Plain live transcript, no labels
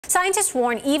Scientists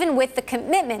warn even with the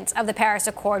commitments of the Paris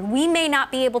Accord, we may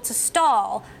not be able to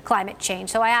stall climate change.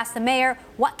 So I asked the mayor,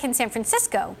 what can San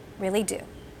Francisco really do?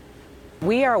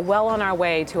 We are well on our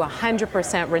way to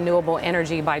 100% renewable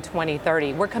energy by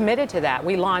 2030. We're committed to that.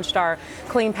 We launched our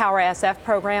Clean Power SF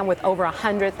program with over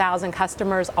 100,000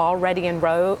 customers already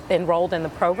enrolled in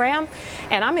the program.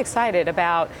 And I'm excited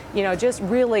about, just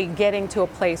really getting to a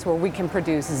place where we can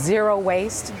produce zero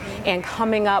waste and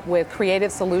coming up with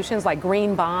creative solutions like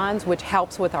green bonds, which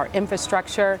helps with our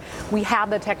infrastructure. We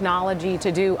have the technology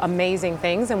to do amazing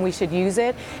things and we should use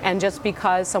it. And just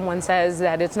because someone says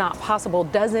that it's not possible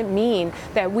doesn't mean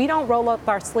that we don't roll up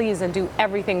our sleeves and do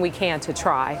everything we can to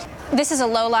try. This is a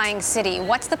low-lying city.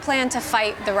 What's the plan to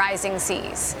fight the rising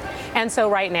seas? And so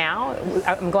right now,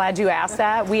 I'm glad you asked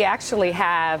that. We actually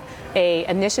have an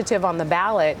initiative on the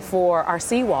ballot for our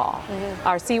seawall.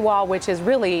 Our seawall, which is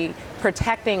really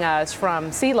protecting us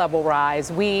from sea level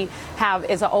rise.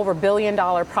 It's an over $1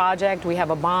 billion project. We have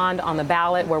a bond on the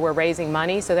ballot where we're raising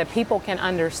money so that people can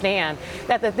understand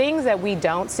that the things that we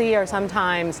don't see are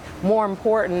sometimes more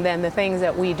important than the things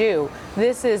that we do.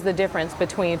 This is the difference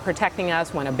between protecting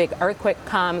us when a big earthquake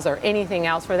comes or anything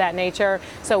else for that nature.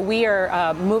 So we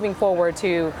are moving forward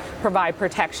to provide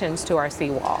protections to our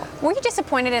seawall. Were you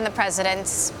disappointed in the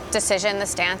president's decision, the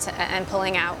stance, and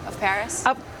pulling out of Paris?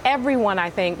 Everyone,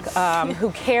 I think, who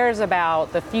cares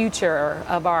about the future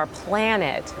of our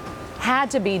planet had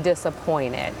to be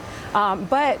disappointed.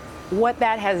 But what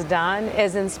that has done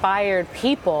is inspired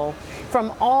people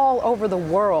from all over the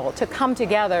world to come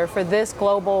together for this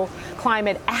global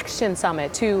climate action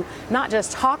summit to not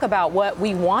just talk about what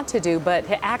we want to do, but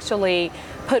to actually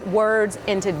put words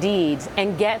into deeds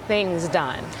and get things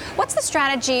done. What's the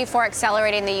strategy for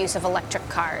accelerating the use of electric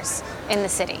cars in the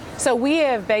city? So we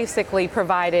have basically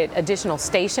provided additional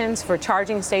stations for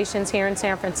charging stations here in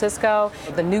San Francisco.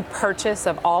 The new purchase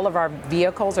of all of our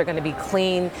vehicles are going to be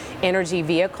clean energy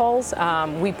vehicles.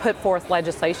 We put forth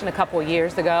legislation a couple of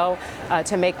years ago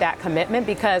to make that commitment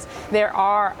because there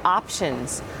are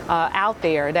options out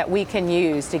there that we can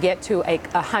use to get to a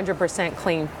 100%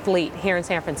 clean fleet here in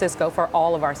San Francisco for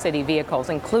all of our city vehicles,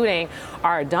 including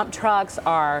our dump trucks,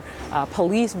 our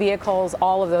police vehicles,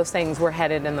 all of those things. We're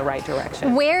headed in the right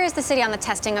direction. Where is the city on the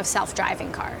testing of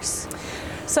self-driving cars?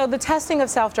 So the testing of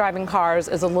self-driving cars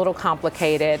is a little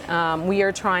complicated. We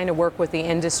are trying to work with the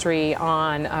industry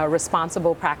on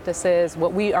responsible practices.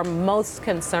 What we are most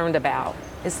concerned about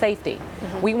is safety.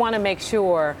 We want to make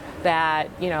sure that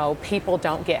people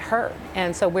don't get hurt,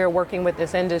 and so we're working with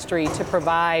this industry to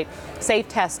provide safe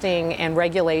testing and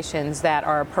regulations that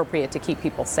are appropriate to keep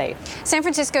people safe. San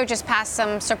Francisco just passed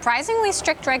some surprisingly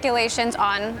strict regulations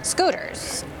on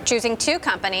scooters, choosing 2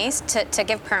 companies to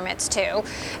give permits to.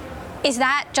 Is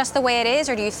that just the way it is,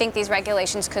 or do you think these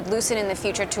regulations could loosen in the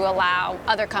future to allow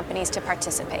other companies to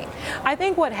participate? I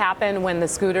think what happened when the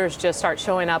scooters just start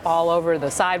showing up all over the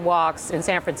sidewalks in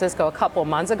San Francisco a couple of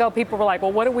months ago, people were like,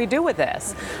 well, what do we do with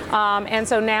this? And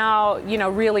so now,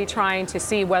 really trying to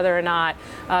see whether or not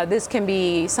this can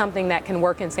be something that can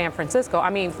work in San Francisco.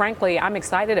 I mean, frankly, I'm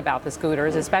excited about the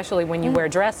scooters, especially when you wear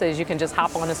dresses. You can just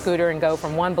hop on a scooter and go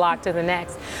from one block to the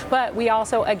next. But we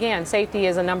also, again, safety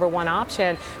is a #1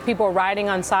 option. People are riding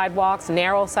on sidewalks,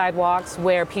 narrow sidewalks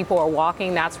where people are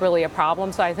walking. That's really a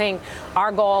problem. So I think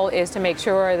our goal is to make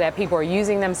sure that people are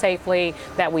using them safely,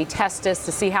 that we test this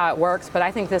to see how it works. But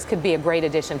I think this could be a great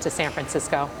addition to San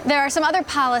Francisco. There are some other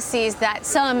policies that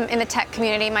some in the tech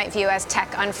community might view as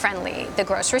tech unfriendly. The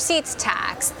gross receipts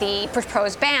tax, the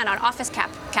proposed ban on office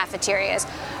cafeterias.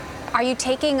 Are you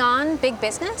taking on big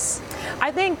business?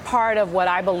 I think part of what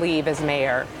I believe as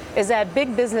mayor is that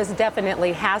big business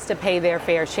definitely has to pay their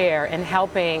fair share in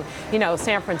helping,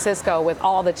 San Francisco with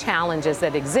all the challenges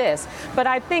that exist. But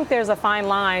I think there's a fine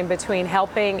line between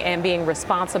helping and being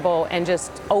responsible and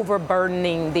just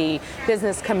overburdening the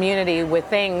business community with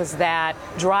things that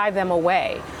drive them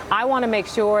away. I want to make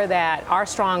sure that our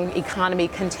strong economy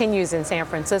continues in San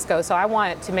Francisco, so I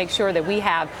want to make sure that we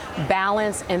have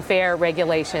balanced and fair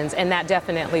regulations, and that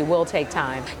definitely will take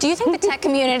time. Do you think the tech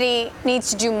community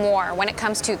needs to do more when it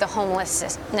comes to the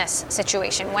homelessness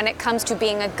situation, when it comes to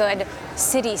being a good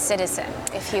city citizen,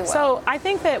 if you will? So I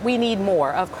think that we need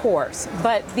more, of course,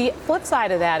 but the flip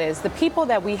side of that is the people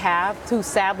that we have who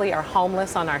sadly are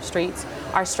homeless on our streets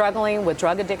are struggling with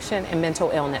drug addiction and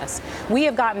mental illness. We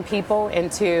have gotten people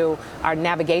into our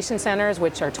navigation centers,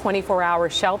 which are 24-hour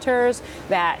shelters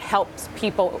that helps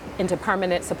people into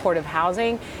permanent supportive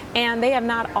housing, and they have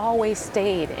not always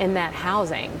stayed in that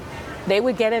housing. they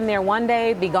would get in there one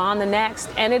day, be gone the next,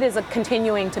 and it is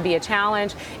continuing to be a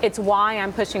challenge. It's why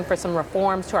I'm pushing for some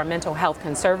reforms to our mental health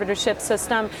conservatorship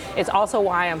system. It's also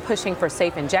why I'm pushing for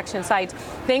safe injection sites,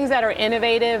 things that are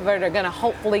innovative or are going to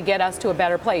hopefully get us to a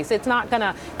better place. It's not going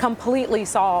to completely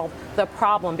solve the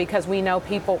problem because we know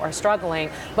people are struggling,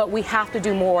 but we have to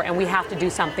do more and we have to do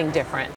something different.